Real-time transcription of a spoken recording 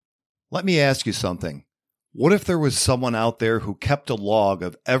Let me ask you something. What if there was someone out there who kept a log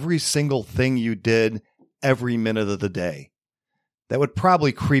of every single thing you did every minute of the day? That would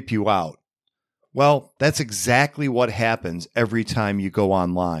probably creep you out. Well, that's exactly what happens every time you go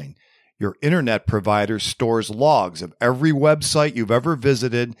online. Your internet provider stores logs of every website you've ever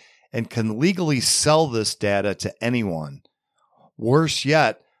visited and can legally sell this data to anyone. Worse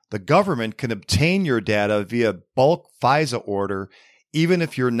yet, the government can obtain your data via bulk FISA order even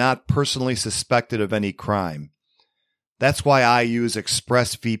if you're not personally suspected of any crime. That's why I use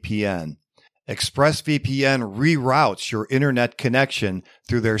ExpressVPN. ExpressVPN reroutes your internet connection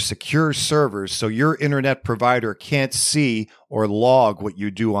through their secure servers so your internet provider can't see or log what you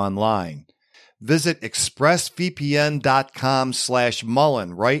do online. Visit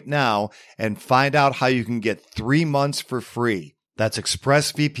expressvpn.com/Mullen right now and find out how you can get 3 months for free. That's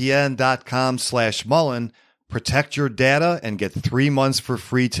expressvpn.com/Mullen. Protect your data and get 3 months for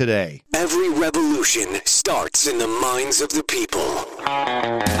free today. Every revolution starts in the minds of the people.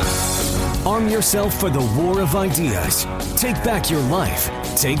 Arm yourself for the war of ideas. Take back your life.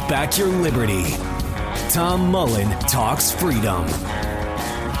 Take back your liberty. Tom Mullen Talks Freedom.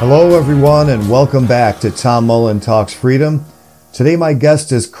 Hello, everyone, and welcome back to Tom Mullen Talks Freedom. Today, my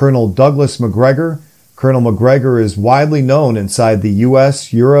guest is Colonel Douglas Macgregor. Colonel Macgregor is widely known inside the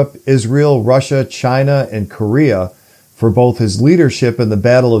U.S., Europe, Israel, Russia, China, and Korea for both his leadership in the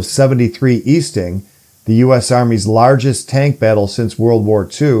Battle of 73 Easting, the U.S. Army's largest tank battle since World War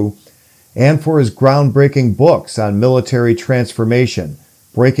II, and for his groundbreaking books on military transformation,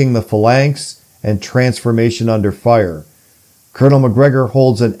 Breaking the Phalanx, and Transformation Under Fire. Colonel Macgregor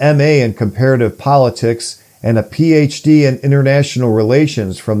holds an M.A. in Comparative Politics and a Ph.D. in International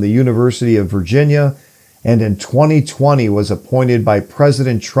Relations from the University of Virginia, and in 2020 was appointed by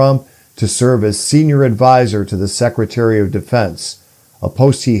President Trump to serve as senior advisor to the Secretary of Defense, a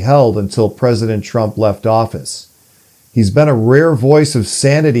post he held until President Trump left office. He's been a rare voice of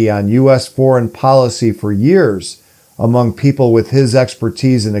sanity on U.S. foreign policy for years among people with his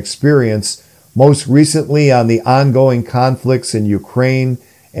expertise and experience, most recently on the ongoing conflicts in Ukraine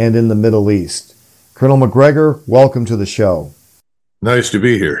and in the Middle East. Colonel Macgregor, welcome to the show. Nice to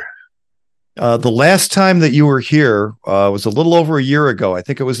be here. The last time that you were here was a little over a year ago. I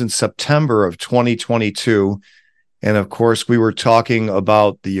think it was in September of 2022. And of course, we were talking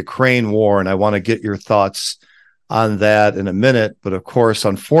about the Ukraine war, and I want to get your thoughts on that in a minute. But of course,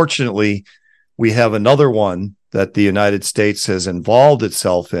 unfortunately, we have another one that the United States has involved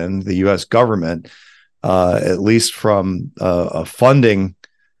itself in, the U.S. government, at least from a funding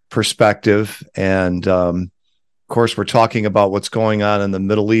perspective. And of course, we're talking about what's going on in the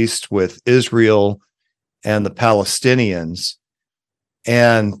Middle East with Israel and the Palestinians.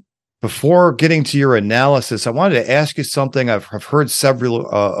 And before getting to your analysis, I wanted to ask you something. I've heard several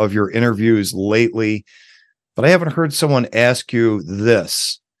of your interviews lately, but I haven't heard someone ask you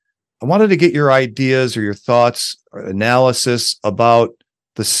this. I wanted to get your ideas or your thoughts or analysis about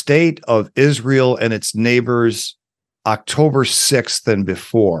the state of Israel and its neighbors October 6th and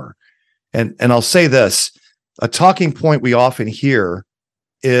before. And I'll say this. A talking point we often hear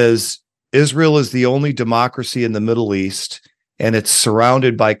is Israel is the only democracy in the Middle East, and it's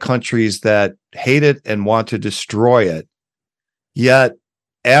surrounded by countries that hate it and want to destroy it. Yet,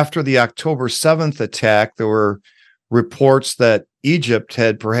 after the October 7th attack, there were reports that Egypt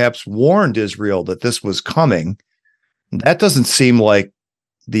had perhaps warned Israel that this was coming. That doesn't seem like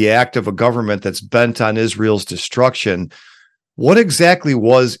the act of a government that's bent on Israel's destruction. What exactly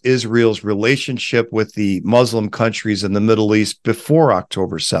was Israel's relationship with the Muslim countries in the Middle East before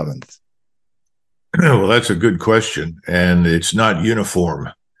October 7th? Well, that's a good question. And it's not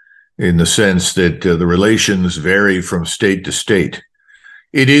uniform in the sense that the relations vary from state to state.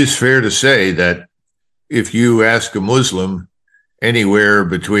 It is fair to say that if you ask a Muslim anywhere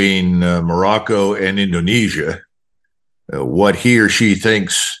between Morocco and Indonesia what he or she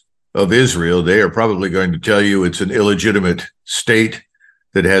thinks of Israel, they are probably going to tell you it's an illegitimate state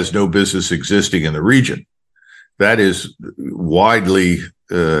that has no business existing in the region. That is widely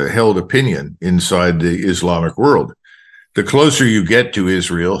held opinion inside the Islamic world. The closer you get to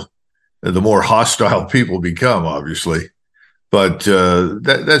Israel, the more hostile people become, obviously. But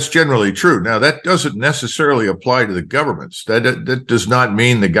that's generally true. Now, that doesn't necessarily apply to the governments. That does not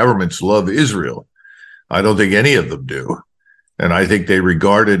mean the governments love Israel. I don't think any of them do. And I think they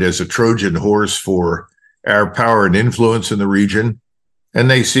regard it as a Trojan horse for our power and influence in the region.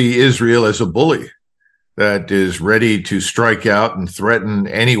 And they see Israel as a bully that is ready to strike out and threaten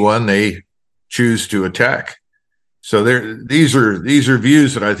anyone they choose to attack. So these are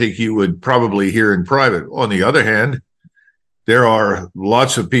views that I think you would probably hear in private. On the other hand, There are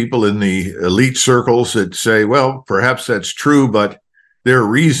lots of people in the elite circles that say, well, perhaps that's true, but there are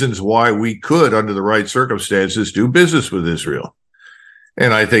reasons why we could, under the right circumstances, do business with Israel.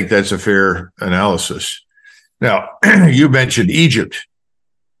 And I think that's a fair analysis. Now, you mentioned Egypt.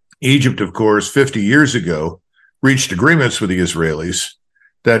 Egypt, of course, 50 years ago, reached agreements with the Israelis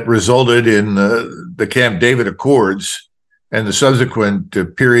that resulted in the Camp David Accords and the subsequent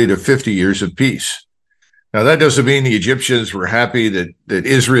period of 50 years of peace. Now, that doesn't mean the Egyptians were happy that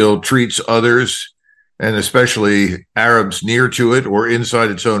Israel treats others, and especially Arabs near to it or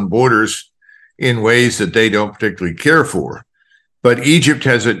inside its own borders, in ways that they don't particularly care for. But Egypt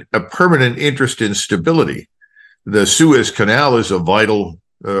has a permanent interest in stability. The Suez Canal is a vital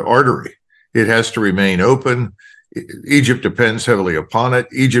artery. It has to remain open. Egypt depends heavily upon it.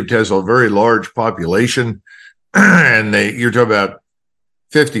 Egypt has a very large population, and you're talking about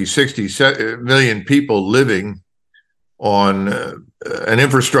 50, 60 million people living on an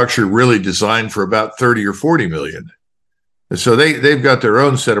infrastructure really designed for about 30 or 40 million. So they've got their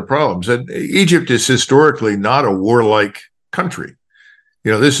own set of problems. And Egypt is historically not a warlike country.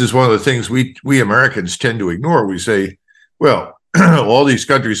 This is one of the things we Americans tend to ignore. We say, well, all these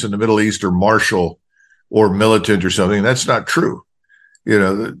countries in the Middle East are martial or militant or something. That's not true.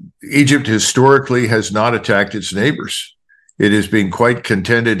 Egypt historically has not attacked its neighbors. It has been quite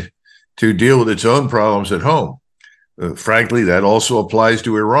contented to deal with its own problems at home. Frankly, that also applies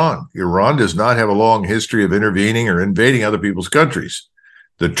to Iran. Iran does not have a long history of intervening or invading other people's countries.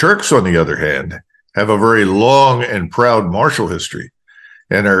 The Turks, on the other hand, have a very long and proud martial history,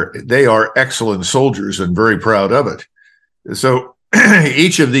 and they are excellent soldiers and very proud of it. So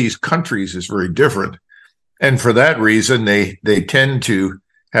each of these countries is very different. And for that reason, they tend to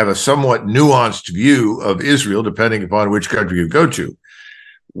have a somewhat nuanced view of Israel, depending upon which country you go to.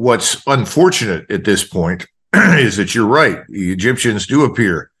 What's unfortunate at this point is that you're right. The Egyptians do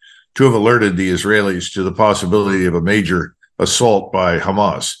appear to have alerted the Israelis to the possibility of a major assault by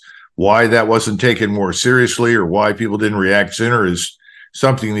Hamas. Why that wasn't taken more seriously or why people didn't react sooner is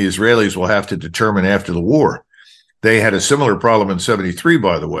something the Israelis will have to determine after the war. They had a similar problem in 73,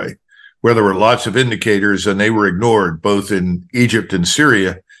 by the way, where there were lots of indicators and they were ignored both in Egypt and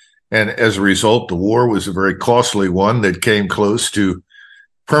Syria. And as a result, the war was a very costly one that came close to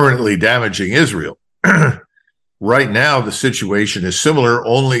permanently damaging Israel. Right now, the situation is similar,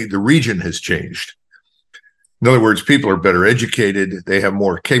 only the region has changed. In other words, people are better educated. They have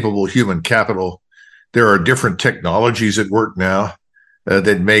more capable human capital. There are different technologies at work now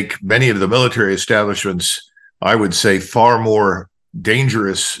that make many of the military establishments, I would say, far more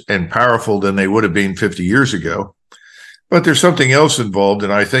dangerous and powerful than they would have been 50 years ago. But there's something else involved,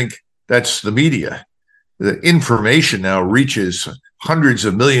 and I think that's the media. The information now reaches hundreds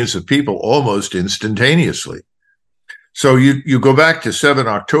of millions of people almost instantaneously. So you go back to 7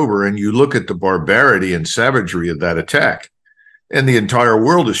 October and you look at the barbarity and savagery of that attack, and the entire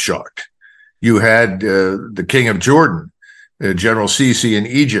world is shocked. You had the King of Jordan, General Sisi in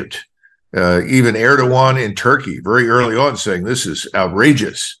Egypt, even Erdogan in Turkey very early on saying this is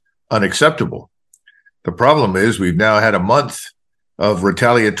outrageous, unacceptable. The problem is we've now had a month of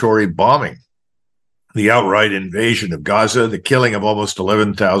retaliatory bombing, the outright invasion of Gaza, the killing of almost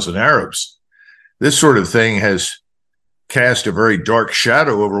 11,000 Arabs. This sort of thing has cast a very dark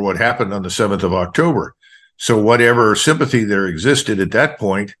shadow over what happened on the 7th of October. So whatever sympathy there existed at that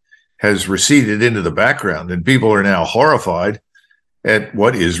point has receded into the background, and people are now horrified at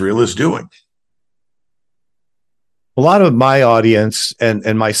what Israel is doing. A lot of my audience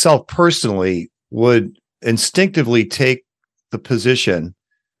and myself personally would instinctively take the position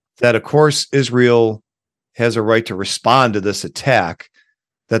that, of course, Israel has a right to respond to this attack,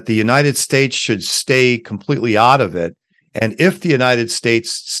 that the United States should stay completely out of it. And if the United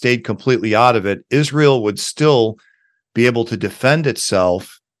States stayed completely out of it, Israel would still be able to defend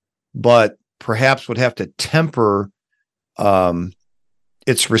itself, but perhaps would have to temper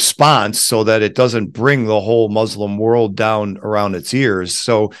its response so that it doesn't bring the whole Muslim world down around its ears.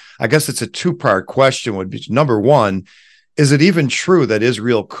 So I guess it's a two-part question would be, number one, is it even true that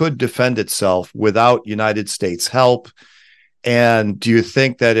Israel could defend itself without United States help? And do you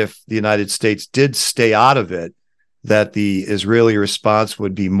think that if the United States did stay out of it, that the Israeli response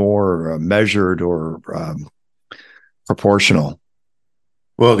would be more measured or proportional?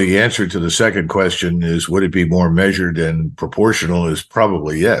 Well, the answer to the second question is, would it be more measured and proportional, is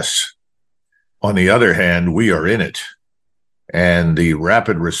probably yes. On the other hand, we are in it. And the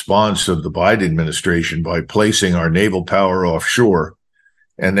rapid response of the Biden administration by placing our naval power offshore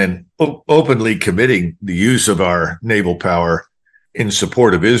and then openly committing the use of our naval power in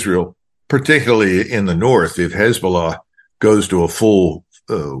support of Israel, particularly in the north, if Hezbollah goes to a full,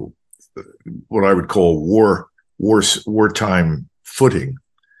 what I would call wartime footing,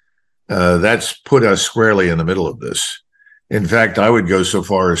 that's put us squarely in the middle of this. In fact, I would go so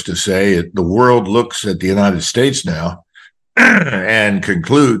far as to say the world looks at the United States now and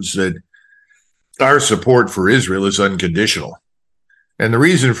concludes that our support for Israel is unconditional. And the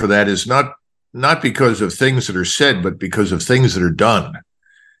reason for that is not because of things that are said, but because of things that are done.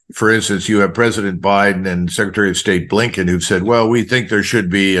 For instance, you have President Biden and Secretary of State Blinken who've said, well, we think there should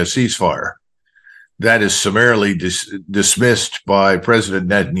be a ceasefire. That is summarily dismissed by President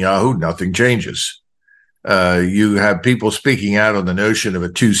Netanyahu. Nothing changes. You have people speaking out on the notion of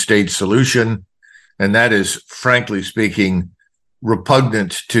a two-state solution, and that is, frankly speaking,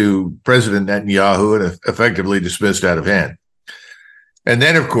 repugnant to President Netanyahu and effectively dismissed out of hand. And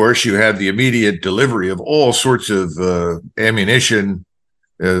then, of course, you have the immediate delivery of all sorts of ammunition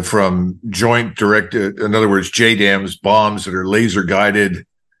from joint directed, in other words, JDAMs, bombs that are laser guided,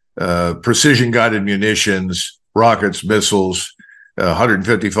 precision guided munitions, rockets, missiles,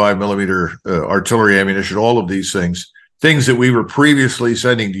 155 millimeter artillery ammunition, all of these things that we were previously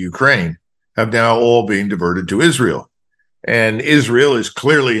sending to Ukraine have now all been diverted to Israel. And Israel is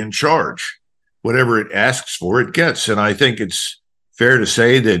clearly in charge. Whatever it asks for, it gets. And I think it's fair to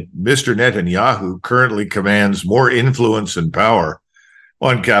say that Mr. Netanyahu currently commands more influence and power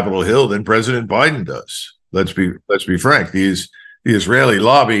on Capitol Hill than President Biden does. Let's be frank. The Israeli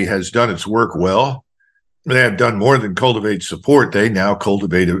lobby has done its work well. They have done more than cultivate support. They now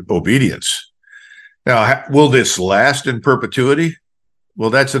cultivate obedience. Now, will this last in perpetuity? Well,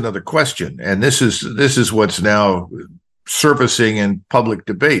 that's another question. And this is what's now surfacing in public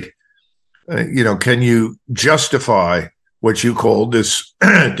debate. Can you justify what you call this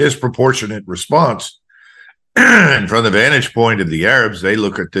disproportionate response? And from the vantage point of the Arabs, they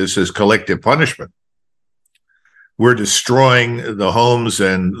look at this as collective punishment. We're destroying the homes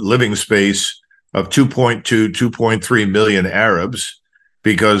and living space of 2.3 million Arabs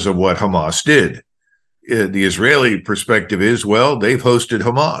because of what Hamas did. The Israeli perspective is, well, they've hosted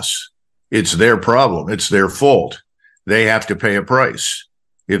Hamas. It's their problem. It's their fault. They have to pay a price.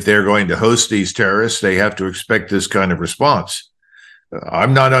 If they're going to host these terrorists, they have to expect this kind of response.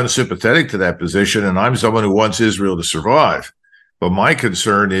 I'm not unsympathetic to that position, and I'm someone who wants Israel to survive. But my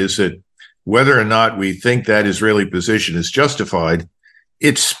concern is that whether or not we think that Israeli position is justified,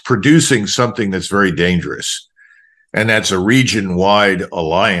 it's producing something that's very dangerous. And that's a region-wide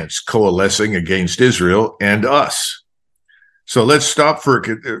alliance coalescing against Israel and us. So let's stop for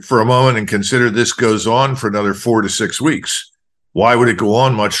a moment and consider this goes on for another 4 to 6 weeks. Why would it go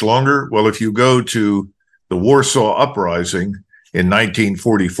on much longer? Well, if you go to the Warsaw Uprising in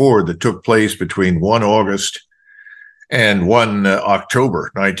 1944 that took place between 1 August and 1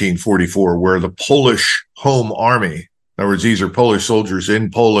 October 1944, where the Polish Home Army, in other words, these are Polish soldiers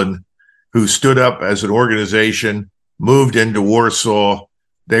in Poland who stood up as an organization, moved into Warsaw.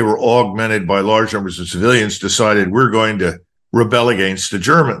 They were augmented by large numbers of civilians, decided we're going to rebel against the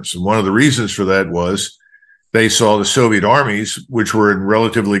Germans. And one of the reasons for that was they saw the Soviet armies, which were in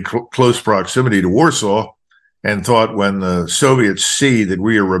relatively close proximity to Warsaw, and thought when the Soviets see that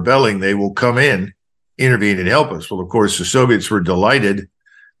we are rebelling, they will come in, intervene, and help us. Well, of course, the Soviets were delighted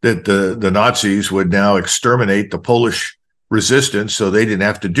that the Nazis would now exterminate the Polish resistance, so they didn't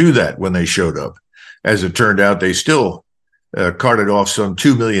have to do that when they showed up. As it turned out, they still carted off some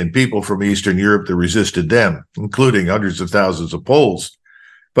 2 million people from Eastern Europe that resisted them, including hundreds of thousands of Poles.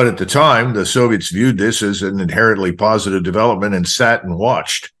 But at the time, the Soviets viewed this as an inherently positive development and sat and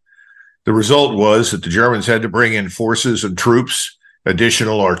watched. The result was that the Germans had to bring in forces and troops,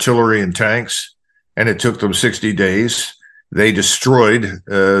 additional artillery and tanks, and it took them 60 days. They destroyed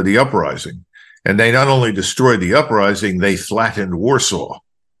the uprising. And they not only destroyed the uprising, they flattened Warsaw,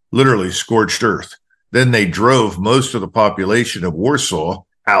 literally scorched earth. Then they drove most of the population of Warsaw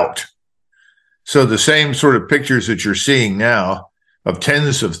out. So the same sort of pictures that you're seeing now of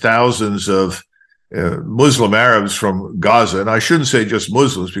tens of thousands of Muslim Arabs from Gaza, and I shouldn't say just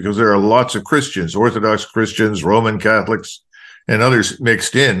Muslims because there are lots of Christians, Orthodox Christians, Roman Catholics, and others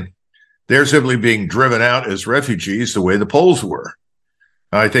mixed in. They're simply being driven out as refugees the way the Poles were.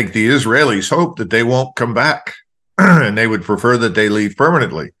 I think the Israelis hope that they won't come back, and they would prefer that they leave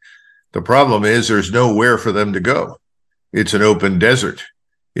permanently. The problem is there's nowhere for them to go. It's an open desert.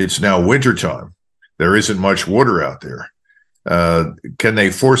 It's now wintertime. There isn't much water out there. Can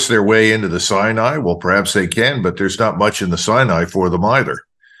they force their way into the Sinai? Well, perhaps they can, but there's not much in the Sinai for them either.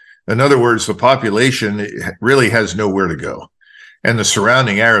 In other words, the population really has nowhere to go, and the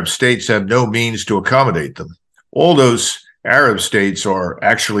surrounding Arab states have no means to accommodate them. All those Arab states are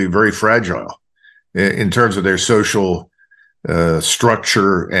actually very fragile in terms of their social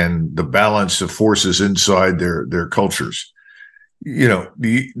structure and the balance of forces inside their cultures. You know,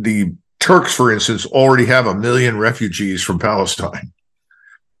 the Turks, for instance, already have 1 million refugees from Palestine.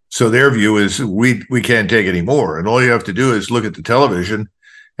 So their view is we can't take any more. And all you have to do is look at the television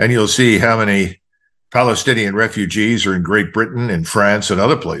and you'll see how many Palestinian refugees are in Great Britain and France and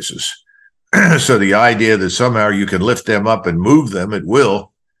other places. So the idea that somehow you can lift them up and move them at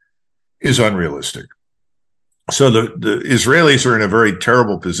will is unrealistic. So the Israelis are in a very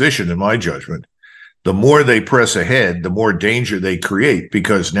terrible position, in my judgment. The more they press ahead, the more danger they create,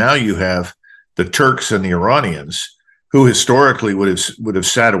 because now you have the Turks and the Iranians, who historically would have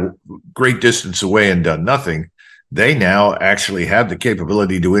sat a great distance away and done nothing. They now actually have the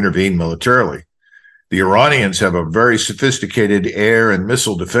capability to intervene militarily. The Iranians have a very sophisticated air and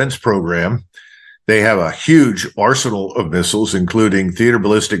missile defense program. They have a huge arsenal of missiles, including theater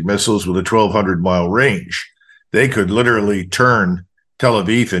ballistic missiles with a 1,200-mile range. They could literally turn Tel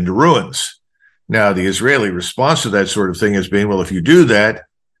Aviv into ruins. Now, the Israeli response to that sort of thing has been, well, if you do that,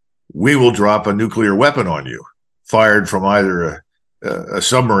 we will drop a nuclear weapon on you, fired from either a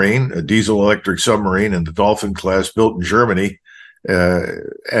submarine, a diesel-electric submarine in the Dolphin class built in Germany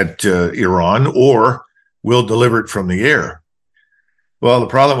at Iran, or we'll deliver it from the air. Well, the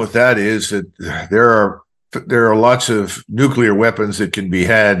problem with that is that there are lots of nuclear weapons that can be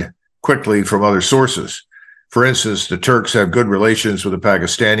had quickly from other sources. For instance, the Turks have good relations with the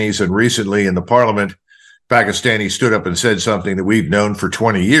Pakistanis, and recently in the parliament, Pakistani stood up and said something that we've known for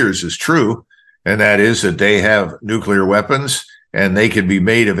 20 years is true, and that is that they have nuclear weapons and they can be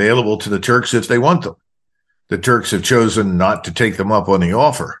made available to the Turks if they want them. The Turks have chosen not to take them up on the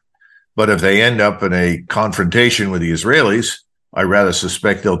offer, but if they end up in a confrontation with the Israelis, I rather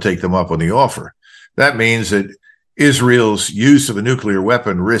suspect they'll take them up on the offer. That means that Israel's use of a nuclear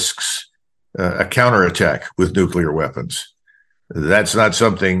weapon risks a counterattack with nuclear weapons. That's not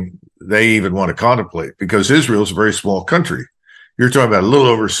something they even want to contemplate, because Israel is a very small country. You're talking about a little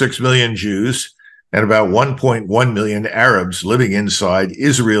over 6 million Jews and about 1.1 million Arabs living inside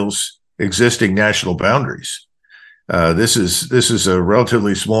Israel's existing national boundaries. This is a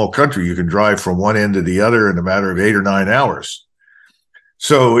relatively small country. You can drive from one end to the other in a matter of 8 or 9 hours.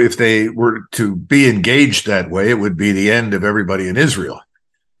 So if they were to be engaged that way, it would be the end of everybody in Israel.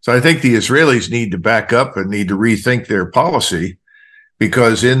 So I think the Israelis need to back up and need to rethink their policy,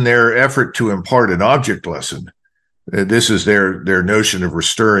 because in their effort to impart an object lesson, this is their notion of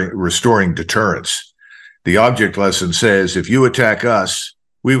restoring deterrence. The object lesson says, if you attack us,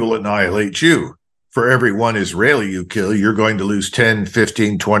 we will annihilate you. For every one Israeli you kill, you're going to lose 10,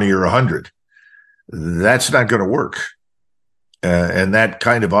 15, 20, or 100. That's not going to work. And that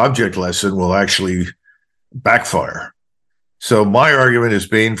kind of object lesson will actually backfire. So my argument has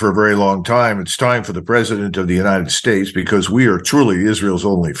been for a very long time, it's time for the president of the United States, because we are truly Israel's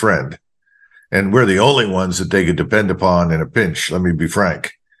only friend. And we're the only ones that they could depend upon in a pinch. Let me be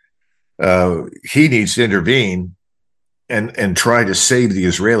frank. He needs to intervene and try to save the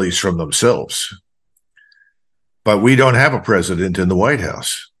Israelis from themselves. But we don't have a president in the White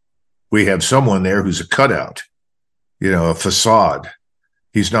House. We have someone there who's a cutout, a facade.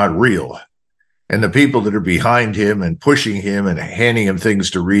 He's not real. And the people that are behind him and pushing him and handing him things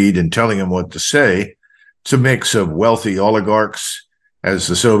to read and telling him what to say, it's a mix of wealthy oligarchs, as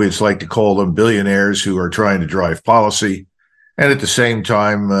the Soviets like to call them, billionaires who are trying to drive policy. And at the same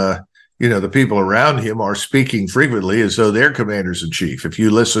time, the people around him are speaking frequently as though they're commanders in chief. If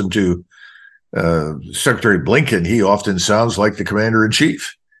you listen to Secretary Blinken, he often sounds like the commander in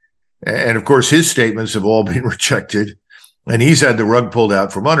chief. And of course, his statements have all been rejected, and he's had the rug pulled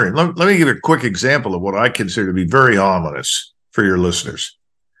out from under him. Let me give a quick example of what I consider to be very ominous for your listeners.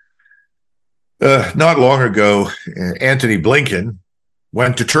 Not long ago, Antony Blinken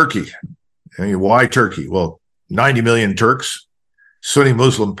went to Turkey. Why Turkey? Well, 90 million Turks, Sunni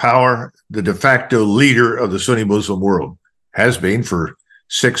Muslim power, the de facto leader of the Sunni Muslim world, has been for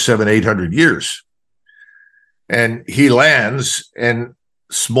 600, 700, 800 years. And he lands, and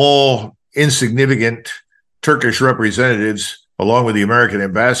small, insignificant Turkish representatives, along with the American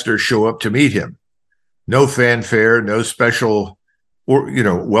ambassador, show up to meet him. No fanfare, no special,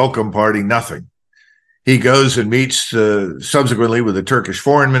 welcome party, nothing. He goes and meets subsequently with the Turkish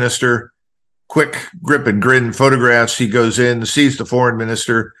foreign minister. Quick grip and grin photographs. He goes in, sees the foreign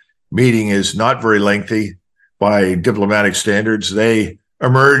minister. Meeting is not very lengthy by diplomatic standards. They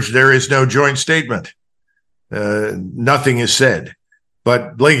emerge. There is no joint statement. Nothing is said.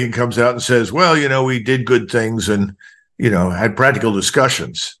 But Blinken comes out and says, well, we did good things and, had practical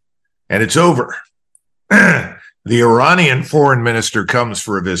discussions. And it's over. The Iranian foreign minister comes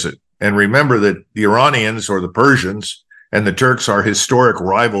for a visit. And remember that the Iranians, or the Persians, and the Turks are historic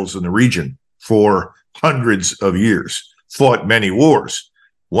rivals in the region for hundreds of years, fought many wars.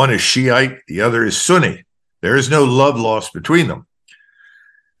 One is Shiite, the other is Sunni. There is no love lost between them.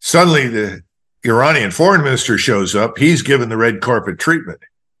 Suddenly, the Iranian foreign minister shows up. He's given the red carpet treatment.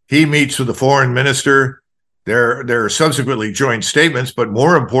 He meets with the foreign minister. There are subsequently joint statements, but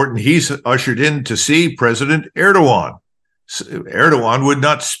more important, he's ushered in to see President Erdogan. Erdogan would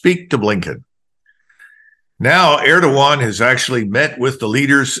not speak to Blinken. Now, Erdogan has actually met with the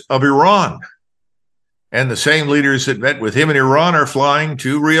leaders of Iran. And the same leaders that met with him in Iran are flying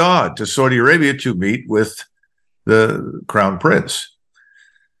to Riyadh, to Saudi Arabia, to meet with the crown prince.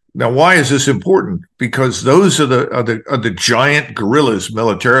 Now, why is this important? Because those are the giant gorillas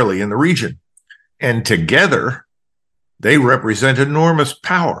militarily in the region. And together, they represent enormous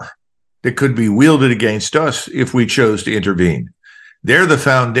power that could be wielded against us if we chose to intervene. They're the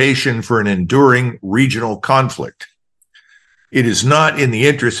foundation for an enduring regional conflict. It is not in the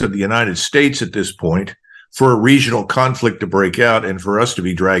interest of the United States at this point for a regional conflict to break out and for us to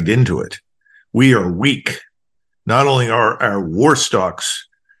be dragged into it. We are weak. Not only are our war stocks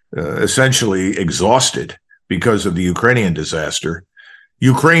essentially exhausted because of the Ukrainian disaster,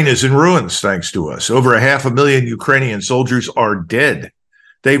 Ukraine is in ruins thanks to us. Over 500,000 Ukrainian soldiers are dead.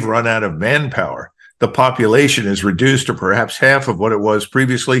 They've run out of manpower. The population is reduced to perhaps half of what it was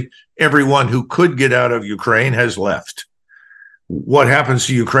previously. Everyone who could get out of Ukraine has left. What happens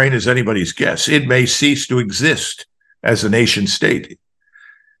to Ukraine is anybody's guess. It may cease to exist as a nation state.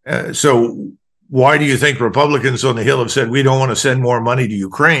 So why do you think Republicans on the Hill have said we don't want to send more money to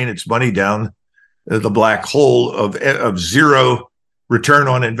Ukraine? It's money down the black hole of zero return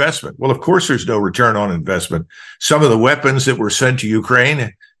on investment. Well, of course, there's no return on investment. Some of the weapons that were sent to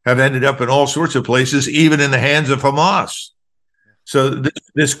Ukraine have ended up in all sorts of places, even in the hands of Hamas. So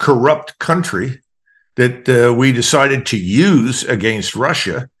this corrupt country that we decided to use against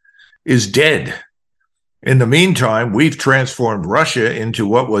Russia is dead. In the meantime, we've transformed Russia into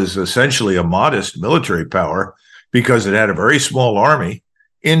what was essentially a modest military power because it had a very small army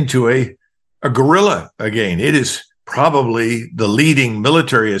into a guerrilla again. It is probably the leading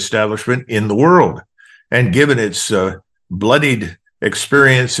military establishment in the world. And given its bloodied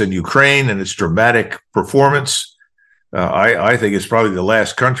experience in Ukraine and its dramatic performance, I think it's probably the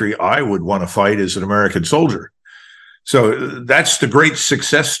last country I would want to fight as an American soldier. So that's the great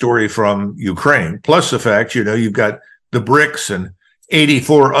success story from Ukraine, plus the fact, you've got the BRICS and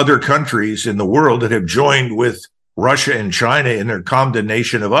 84 other countries in the world that have joined with Russia and China in their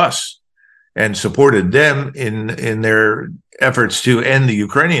condemnation of us and supported them in their efforts to end the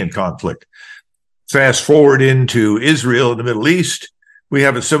Ukrainian conflict. Fast forward into Israel and the Middle East, we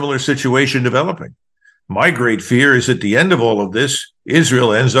have a similar situation developing. My great fear is at the end of all of this,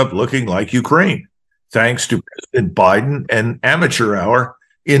 Israel ends up looking like Ukraine, thanks to President Biden and amateur hour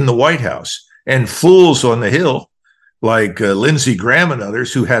in the White House and fools on the Hill like Lindsey Graham and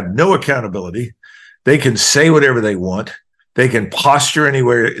others who have no accountability. They can say whatever they want. They can posture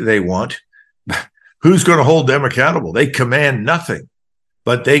anywhere they want. Who's going to hold them accountable? They command nothing,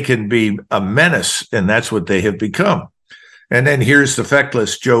 but they can be a menace, and that's what they have become. And then here's the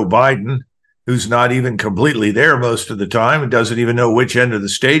feckless Joe Biden, who's not even completely there most of the time and doesn't even know which end of the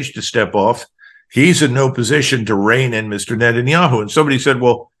stage to step off. He's in no position to rein in Mr. Netanyahu. And somebody said,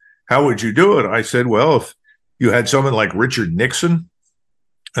 well, how would you do it? I said, well, if you had someone like Richard Nixon,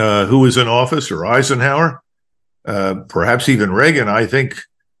 who was in office, or Eisenhower, perhaps even Reagan, I think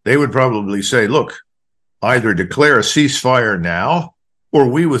they would probably say, look, either declare a ceasefire now or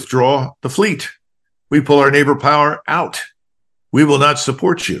we withdraw the fleet. We pull our naval power out. We will not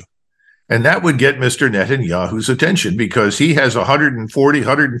support you. And that would get Mr. Netanyahu's attention because he has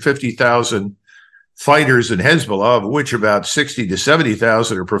 150,000 fighters in Hezbollah, of which about 60 to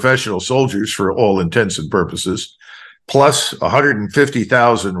 70,000 are professional soldiers for all intents and purposes, plus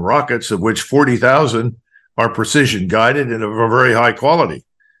 150,000 rockets, of which 40,000 are precision guided and of a very high quality.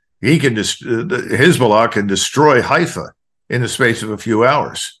 Hezbollah can destroy Haifa in the space of a few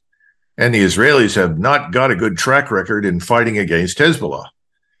hours. And the Israelis have not got a good track record in fighting against Hezbollah.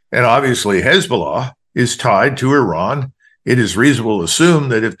 And obviously, Hezbollah is tied to Iran. It is reasonable to assume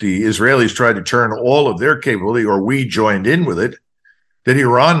that if the Israelis tried to turn all of their capability, or we joined in with it, that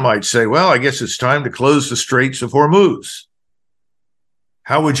Iran might say, well, I guess it's time to close the Straits of Hormuz.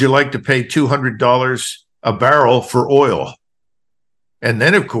 How would you like to pay $200 a barrel for oil? And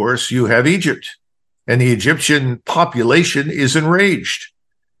then, of course, you have Egypt. And the Egyptian population is enraged.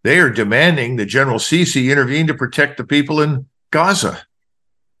 They are demanding that General Sisi intervene to protect the people in Gaza.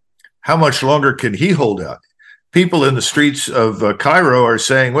 How much longer can he hold out? People in the streets of Cairo are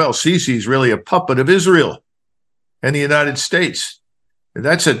saying, well, Sisi is really a puppet of Israel. and the United States.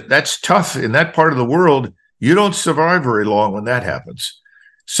 That's tough in that part of the world. You don't survive very long when that happens.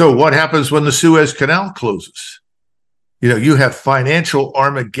 So what happens when the Suez Canal closes? You have financial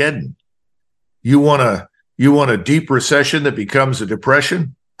Armageddon. You want a deep recession that becomes a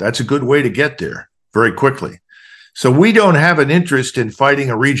depression? That's a good way to get there very quickly. So we don't have an interest in fighting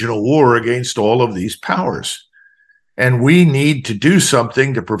a regional war against all of these powers. And we need to do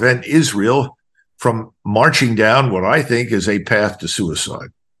something to prevent Israel from marching down what I think is a path to suicide.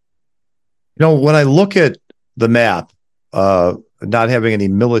 When I look at the map, not having any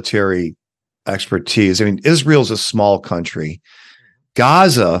military expertise, I mean, Israel's a small country.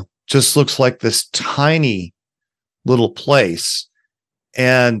 Gaza just looks like this tiny little place.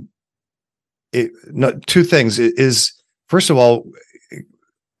 And two things is, first of all,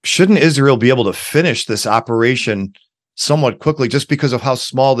 shouldn't Israel be able to finish this operation somewhat quickly just because of how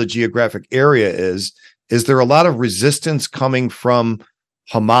small the geographic area is? Is there a lot of resistance coming from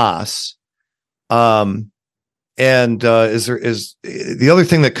Hamas? And is the other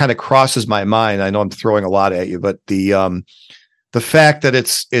thing that kind of crosses my mind? I know I'm throwing a lot at you, but the fact that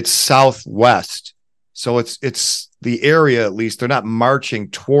it's southwest, so it's the area, at least they're not marching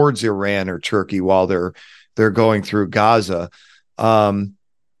towards Iran or Turkey while they're going through Gaza.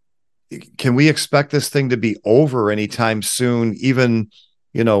 Can we expect this thing to be over anytime soon, even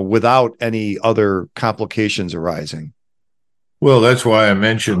without any other complications arising? Well, that's why I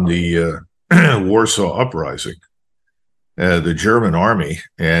mentioned the Warsaw Uprising. The German army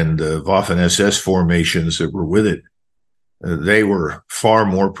and the Waffen-SS formations that were with it, they were far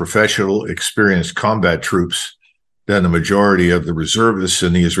more professional, experienced combat troops than the majority of the reservists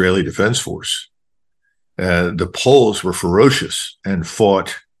in the Israeli Defense Force. The Poles were ferocious and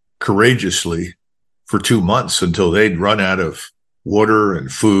fought courageously for 2 months until they'd run out of water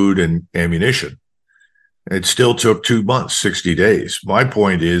and food and ammunition. It still took 2 months, 60 days. My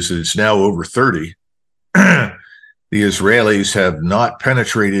point is it's now over 30. The Israelis have not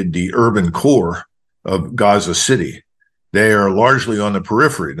penetrated the urban core of Gaza City. They are largely on the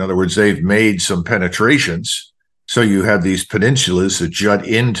periphery. In other words, they've made some penetrations. So you have these peninsulas that jut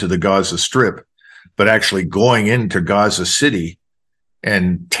into the Gaza Strip, but actually going into Gaza City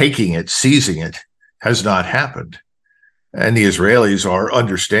and taking it, seizing it, has not happened. And the Israelis are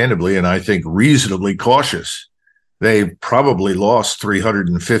understandably, and I think reasonably cautious. They've probably lost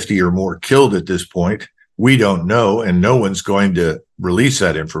 350 or more killed at this point. We don't know, and no one's going to release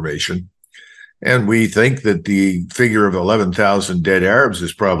that information. And we think that the figure of 11,000 dead Arabs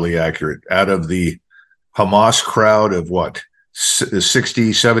is probably accurate. Out of the Hamas crowd of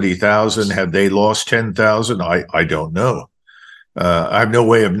 60, 70,000, have they lost 10,000? I don't know. I have no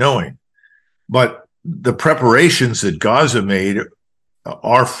way of knowing. But the preparations that Gaza made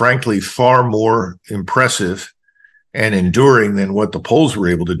are frankly far more impressive and enduring than what the Poles were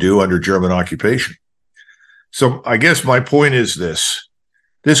able to do under German occupation. So I guess my point is this.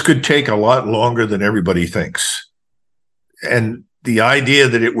 This could take a lot longer than everybody thinks. And the idea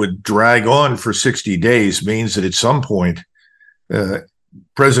that it would drag on for 60 days means that at some point,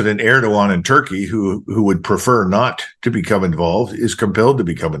 President Erdogan in Turkey, who would prefer not to become involved, is compelled to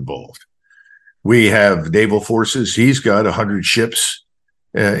become involved. We have naval forces. He's got 100 ships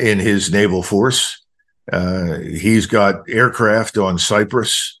in his naval force. He's got aircraft on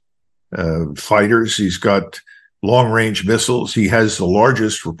Cyprus, fighters. He's got long-range missiles. He has the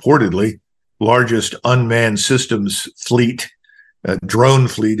reportedly largest unmanned systems fleet, drone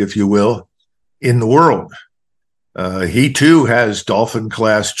fleet, if you will, in the world. He too has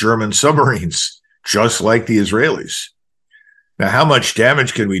Dolphin-class German submarines, just like the Israelis. Now, how much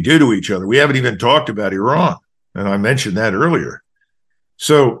damage can we do to each other? We haven't even talked about Iran, and I mentioned that earlier.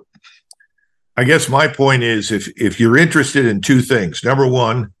 So I guess my point is, if you're interested in two things, number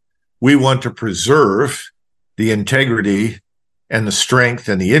one, we want to preserve the integrity and the strength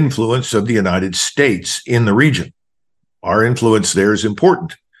and the influence of the United States in the region. Our influence there is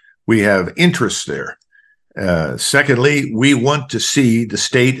important. We have interests there. Secondly, we want to see the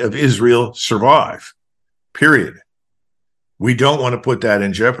state of Israel survive, period. We don't want to put that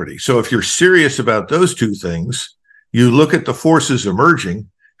in jeopardy. So if you're serious about those two things, you look at the forces emerging.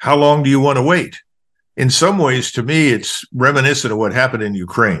 How long do you want to wait? In some ways, to me, it's reminiscent of what happened in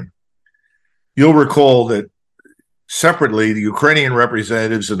Ukraine. You'll recall that separately, the Ukrainian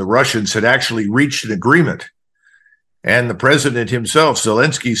representatives and the Russians had actually reached an agreement. And the president himself,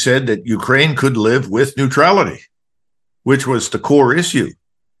 Zelensky, said that Ukraine could live with neutrality, which was the core issue,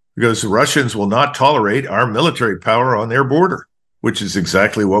 because the Russians will not tolerate our military power on their border, which is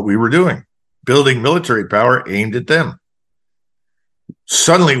exactly what we were doing, building military power aimed at them.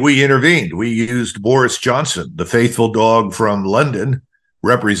 Suddenly we intervened. We used Boris Johnson, the faithful dog from London,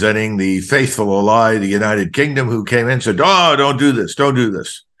 representing the faithful ally, the United Kingdom, who came in and said, "Oh, don't do this. Don't do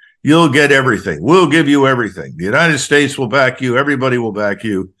this. You'll get everything. We'll give you everything. The United States will back you. Everybody will back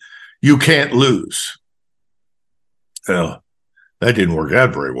you. You can't lose." Well, that didn't work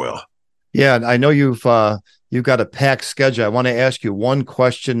out very well. Yeah, I know you've got a packed schedule. I want to ask you one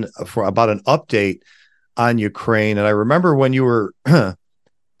question about an update on Ukraine. And I remember when you were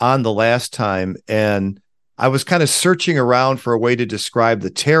on the last time, and I was kind of searching around for a way to describe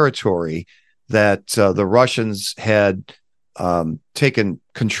the territory that the Russians had taken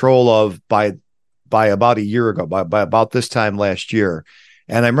control of by about a year ago, by about this time last year.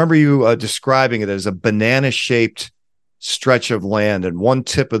 And I remember you describing it as a banana-shaped stretch of land, and one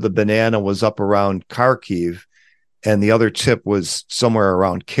tip of the banana was up around Kharkiv, and the other tip was somewhere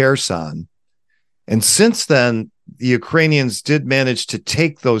around Kherson. And since then, the Ukrainians did manage to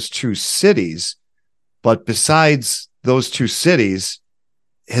take those two cities, but besides those two cities,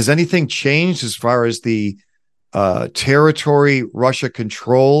 has anything changed as far as the territory Russia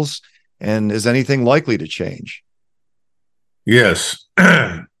controls, and is anything likely to change? Yes,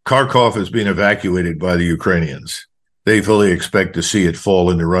 Kharkov has been evacuated by the Ukrainians. They fully expect to see it fall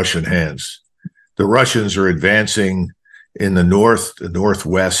into Russian hands. The Russians are advancing in the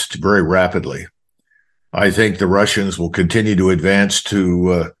northwest very rapidly. I think the Russians will continue to advance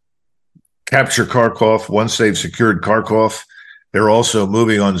to capture Kharkov. Once they've secured Kharkov, they're also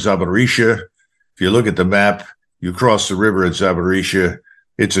moving on Zaporizhia. If you look at the map, you cross the river at Zaporizhia,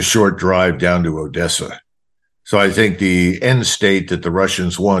 it's a short drive down to Odessa. So I think the end state that the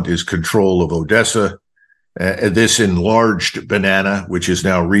Russians want is control of Odessa. This enlarged banana, which is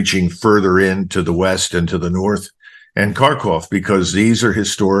now reaching further into the west and to the north, and Kharkov, because these are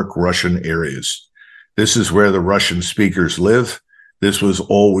historic Russian areas. This is where the Russian speakers live. This was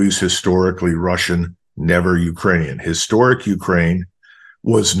always historically Russian, never Ukrainian. Historic Ukraine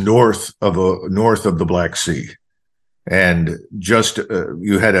was north of the Black Sea, and just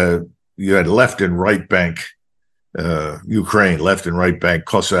you had left and right bank Ukraine, left and right bank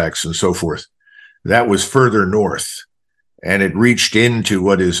Cossacks, and so forth. That was further north, and it reached into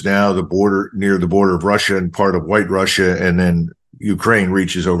what is now the border, near the border of Russia and part of White Russia, and then Ukraine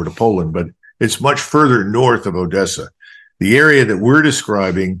reaches over to Poland, but it's much further north of Odessa. The area that we're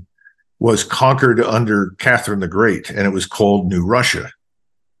describing was conquered under Catherine the Great, and it was called New Russia.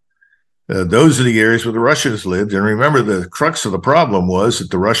 Those are the areas where the Russians lived, and remember, the crux of the problem was that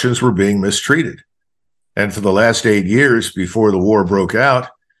the Russians were being mistreated. And for the last 8 years before the war broke out,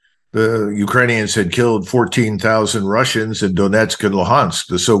 the Ukrainians had killed 14,000 Russians in Donetsk and Luhansk,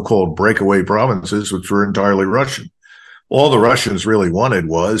 the so-called breakaway provinces, which were entirely Russian. All the Russians really wanted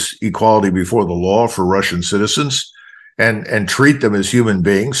was equality before the law for Russian citizens, and treat them as human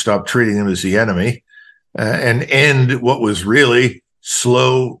beings, stop treating them as the enemy, and end what was really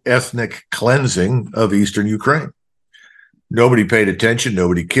slow ethnic cleansing of eastern Ukraine. Nobody paid attention.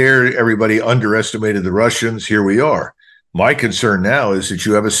 Nobody cared. Everybody underestimated the Russians. Here we are. My concern now is that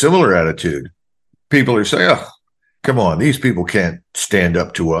you have a similar attitude. People are saying, "Oh, come on, these people can't stand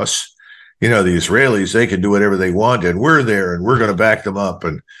up to us. You know, the Israelis, they can do whatever they want, and we're there, and we're going to back them up,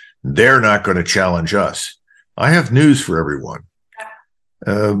 and they're not going to challenge us." I have news for everyone.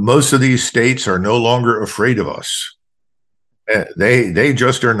 Most of these states are no longer afraid of us. They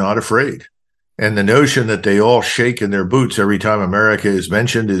just are not afraid. And the notion that they all shake in their boots every time America is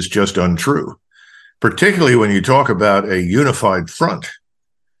mentioned is just untrue, particularly when you talk about a unified front.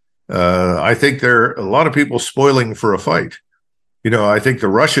 I think there are a lot of people spoiling for a fight. You know, I think the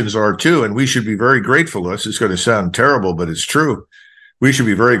Russians are too, and we should be very grateful. This is going to sound terrible, but it's true. We should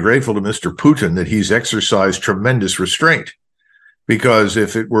be very grateful to Mr. Putin that he's exercised tremendous restraint, because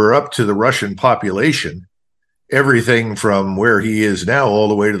if it were up to the Russian population, everything from where he is now all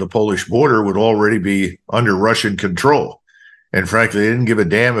the way to the Polish border would already be under Russian control. And frankly, they didn't give a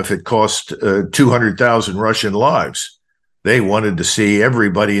damn if it cost 200,000 Russian lives. They wanted to see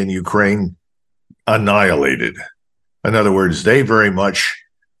everybody in Ukraine annihilated. In other words, they very much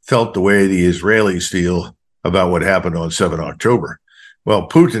felt the way the Israelis feel about what happened on 7 October. Well,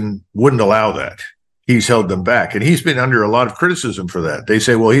 Putin wouldn't allow that. He's held them back, and he's been under a lot of criticism for that. They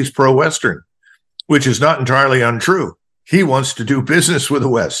say, well, he's pro-Western, which is not entirely untrue. He wants to do business with the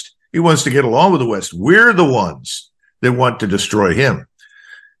West. He wants to get along with the West. We're the ones that want to destroy him.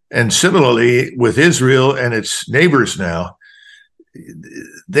 And similarly, with Israel and its neighbors now,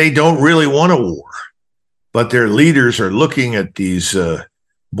 they don't really want a war, but their leaders are looking at these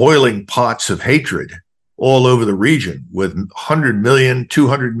boiling pots of hatred all over the region with 100 million,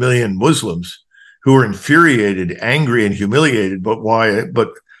 200 million Muslims who are infuriated, angry, and humiliated, but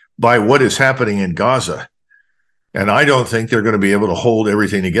by what is happening in Gaza. And I don't think they're going to be able to hold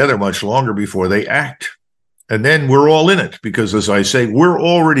everything together much longer before they act. And then we're all in it because, as I say, we're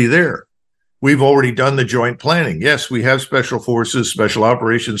already there. We've already done the joint planning. Yes, we have special forces, special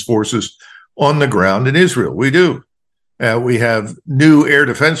operations forces on the ground in Israel. We do. We have new air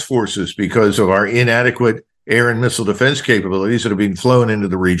defense forces because of our inadequate air and missile defense capabilities that have been flown into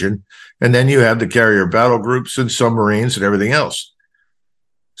the region. And then you have the carrier battle groups and submarines and everything else.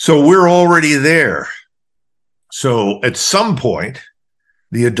 So we're already there. So at some point,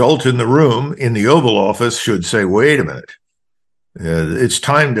 the adult in the room in the Oval Office should say, wait a minute, it's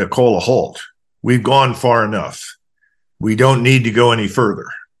time to call a halt. We've gone far enough. We don't need to go any further.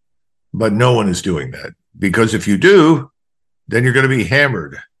 But no one is doing that, because if you do, then you're going to be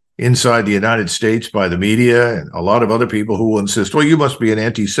hammered inside the United States by the media and a lot of other people who will insist, well, you must be an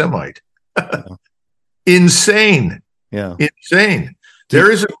anti-Semite. Insane. Yeah. Insane. There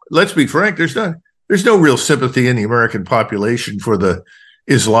is, let's be frank, there's no real sympathy in the American population for the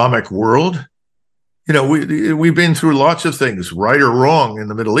Islamic world. You know, we've been through lots of things, right or wrong, in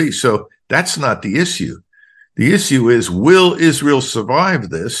the Middle East. So that's not the issue. The issue is, will Israel survive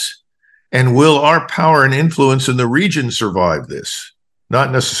this? And will our power and influence in the region survive this?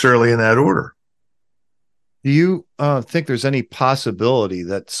 Not necessarily in that order. Do you think there's any possibility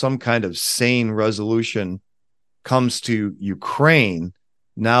that some kind of sane resolution comes to Ukraine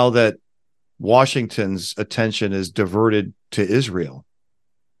now that Washington's attention is diverted to Israel?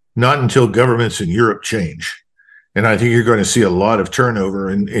 Not until governments in Europe change. And I think you're going to see a lot of turnover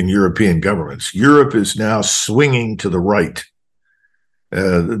in European governments. Europe is now swinging to the right.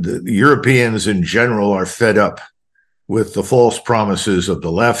 The Europeans in general are fed up with the false promises of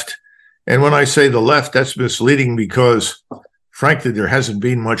the left. And when I say the left, that's misleading because, frankly, there hasn't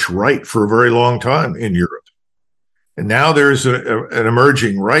been much right for a very long time in Europe. And now there's an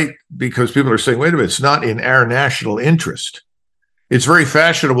emerging right because people are saying, wait a minute, it's not in our national interest. It's very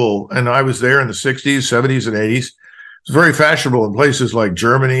fashionable, and I was there in the 60s, 70s, and 80s. It's very fashionable in places like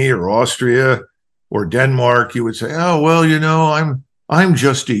Germany or Austria or Denmark. You would say, oh, well, you know, I'm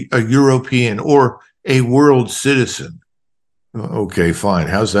just a European or a world citizen. Okay, fine.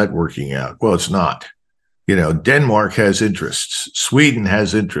 How's that working out? Well, it's not. You know, Denmark has interests. Sweden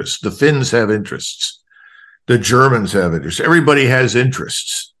has interests. The Finns have interests. The Germans have interests. Everybody has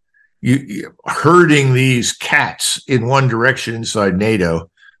interests. Herding these cats in one direction inside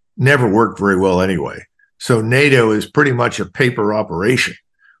NATO never worked very well anyway. So NATO is pretty much a paper operation.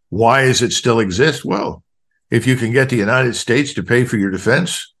 Why does it still exist? Well, if you can get the United States to pay for your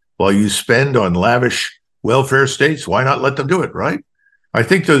defense while you spend on lavish welfare states, why not let them do it, right? I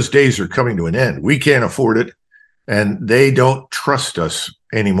think those days are coming to an end. We can't afford it, and they don't trust us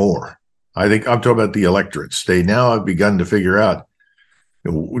anymore. I think I'm talking about the electorates. They now have begun to figure out,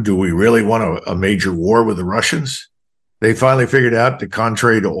 do we really want a major war with the Russians? They finally figured out that,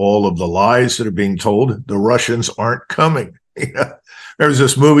 contrary to all of the lies that are being told, the Russians aren't coming. There was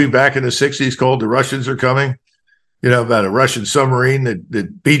this movie back in the 60s called The Russians Are Coming, you know, about a Russian submarine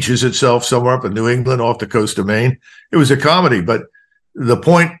that beaches itself somewhere up in New England off the coast of Maine. It was a comedy, but the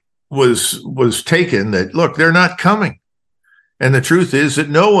point was taken that, look, they're not coming. And the truth is that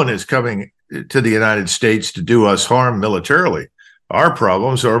no one is coming to the United States to do us harm militarily. Our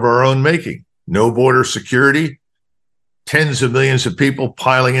problems are of our own making. No border security, tens of millions of people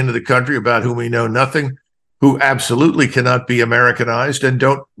piling into the country about whom we know nothing, who absolutely cannot be Americanized and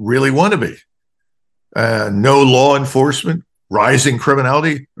don't really want to be. No law enforcement, rising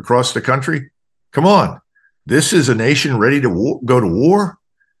criminality across the country. Come on. This is a nation ready to go to war?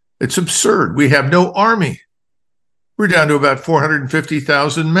 It's absurd. We have no army. We're down to about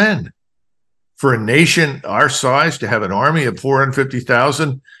 450,000 men. For a nation our size to have an army of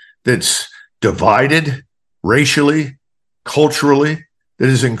 450,000 that's divided racially, culturally, that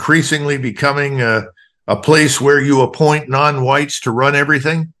is increasingly becoming a place where you appoint non-whites to run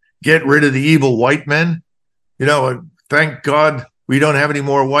everything, get rid of the evil white men. You know, thank God we don't have any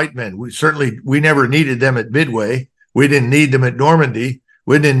more white men. We never needed them at Midway. We didn't need them at Normandy.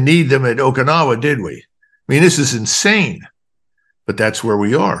 We didn't need them at Okinawa, did we? I mean, this is insane, but that's where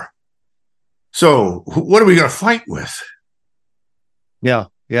we are. So what are we going to fight with? Yeah.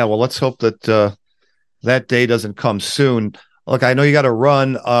 Well, let's hope that that day doesn't come soon. Look, I know you got to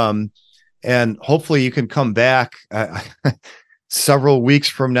run, and hopefully you can come back several weeks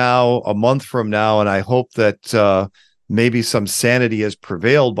from now, a month from now, and I hope that maybe some sanity has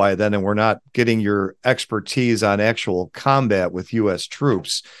prevailed by then, and we're not getting your expertise on actual combat with U.S.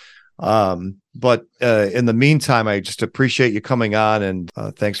 troops. But in the meantime, I just appreciate you coming on, and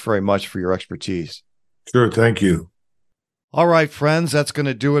thanks very much for your expertise. Sure. Thank you. All right, friends, that's going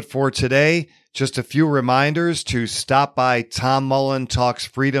to do it for today. Just a few reminders to stop by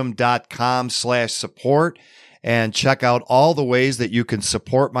TomMullenTalksFreedom.com/support and check out all the ways that you can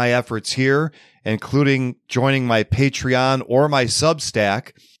support my efforts here, including joining my Patreon or my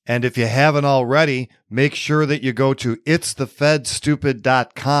Substack. And if you haven't already, make sure that you go to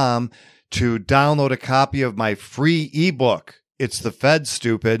itsthefedstupid.com to download a copy of my free ebook, It's the Fed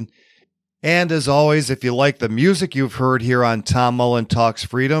Stupid. And as always, if you like the music you've heard here on Tom Mullen Talks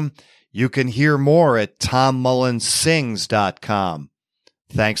Freedom, you can hear more at TomMullensings.com.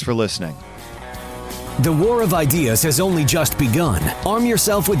 Thanks for listening. The war of ideas has only just begun. Arm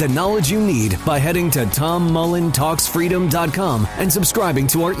yourself with the knowledge you need by heading to TomMullenTalksFreedom.com and subscribing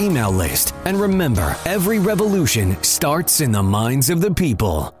to our email list. And remember, every revolution starts in the minds of the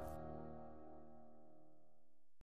people.